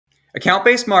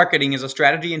Account-based marketing is a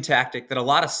strategy and tactic that a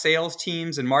lot of sales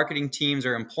teams and marketing teams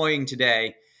are employing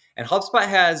today. And HubSpot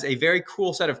has a very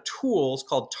cool set of tools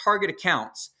called target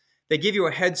accounts that give you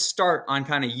a head start on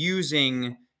kind of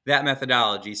using that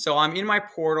methodology. So I'm in my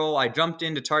portal. I jumped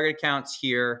into target accounts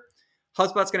here.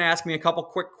 HubSpot's going to ask me a couple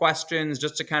quick questions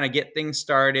just to kind of get things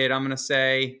started. I'm going to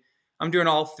say, I'm doing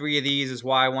all three of these is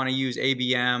why I want to use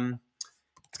ABM.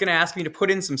 It's going to ask me to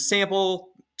put in some sample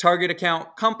target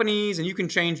account companies, and you can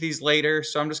change these later.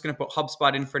 So I'm just going to put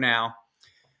HubSpot in for now.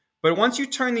 But once you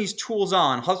turn these tools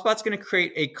on, HubSpot's going to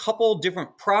create a couple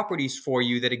different properties for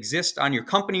you that exist on your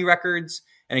company records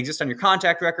and exist on your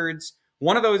contact records.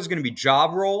 One of those is going to be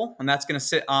job role, and that's going to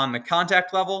sit on the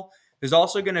contact level. There's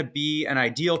also going to be an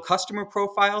ideal customer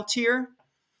profile tier,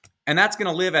 and that's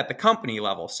going to live at the company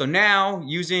level. So now,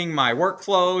 using my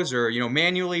workflows or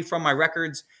manually from my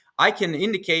records, I can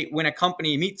indicate when a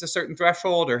company meets a certain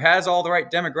threshold or has all the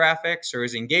right demographics or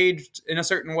is engaged in a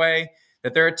certain way,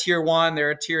 that they're a tier 1,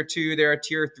 they're a tier 2, they're a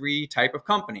tier 3 type of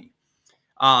company.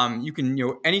 You can,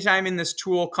 anytime in this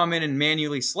tool, come in and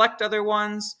manually select other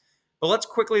ones. But let's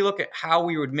quickly look at how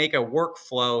we would make a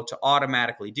workflow to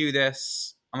automatically do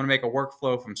this. I'm going to make a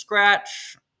workflow from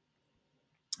scratch.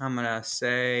 I'm going to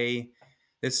say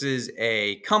this is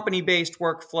a company-based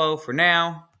workflow for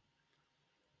now.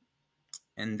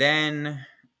 And then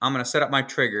I'm going to set up my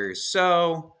triggers.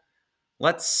 So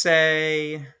let's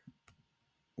say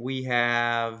we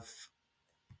have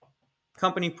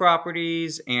company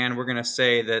properties, and we're going to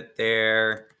say that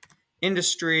their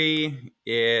industry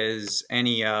is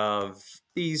any of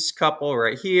these couple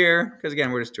right here, because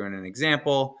again, we're just doing an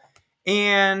example.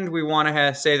 And we want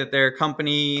to say that their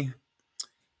company,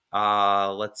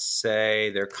 let's say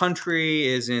their country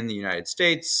is in the United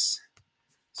States.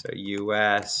 So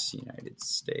US, United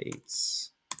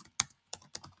States,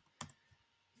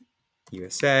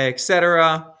 USA,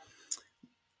 etc.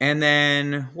 And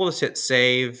then we'll just hit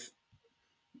save.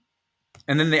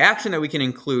 And then the action that we can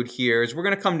include here is we're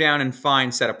going to come down and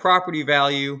find set a property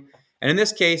value. And in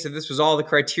this case, if this was all the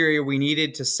criteria we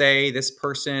needed to say this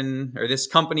person or this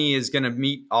company is going to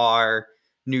meet our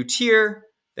new tier,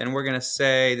 then we're going to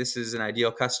say this is an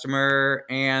ideal customer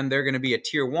and they're going to be a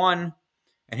tier 1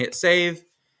 and hit save.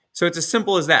 So it's as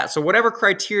simple as that. So whatever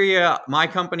criteria my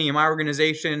company and my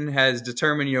organization has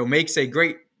determined, makes a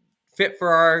great fit for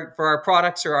our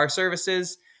products or our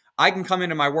services, I can come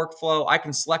into my workflow, I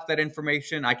can select that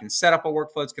information, I can set up a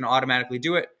workflow that's going to automatically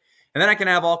do it, and then I can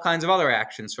have all kinds of other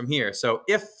actions from here. So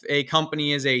if a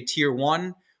company is a tier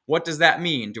 1, what does that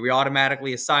mean? Do we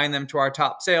automatically assign them to our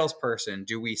top salesperson?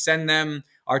 Do we send them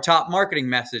our top marketing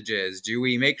messages? Do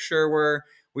we make sure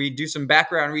we do some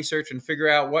background research and figure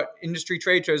out what industry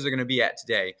trade shows they're going to be at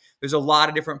today? There's a lot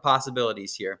of different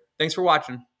possibilities here. Thanks for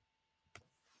watching.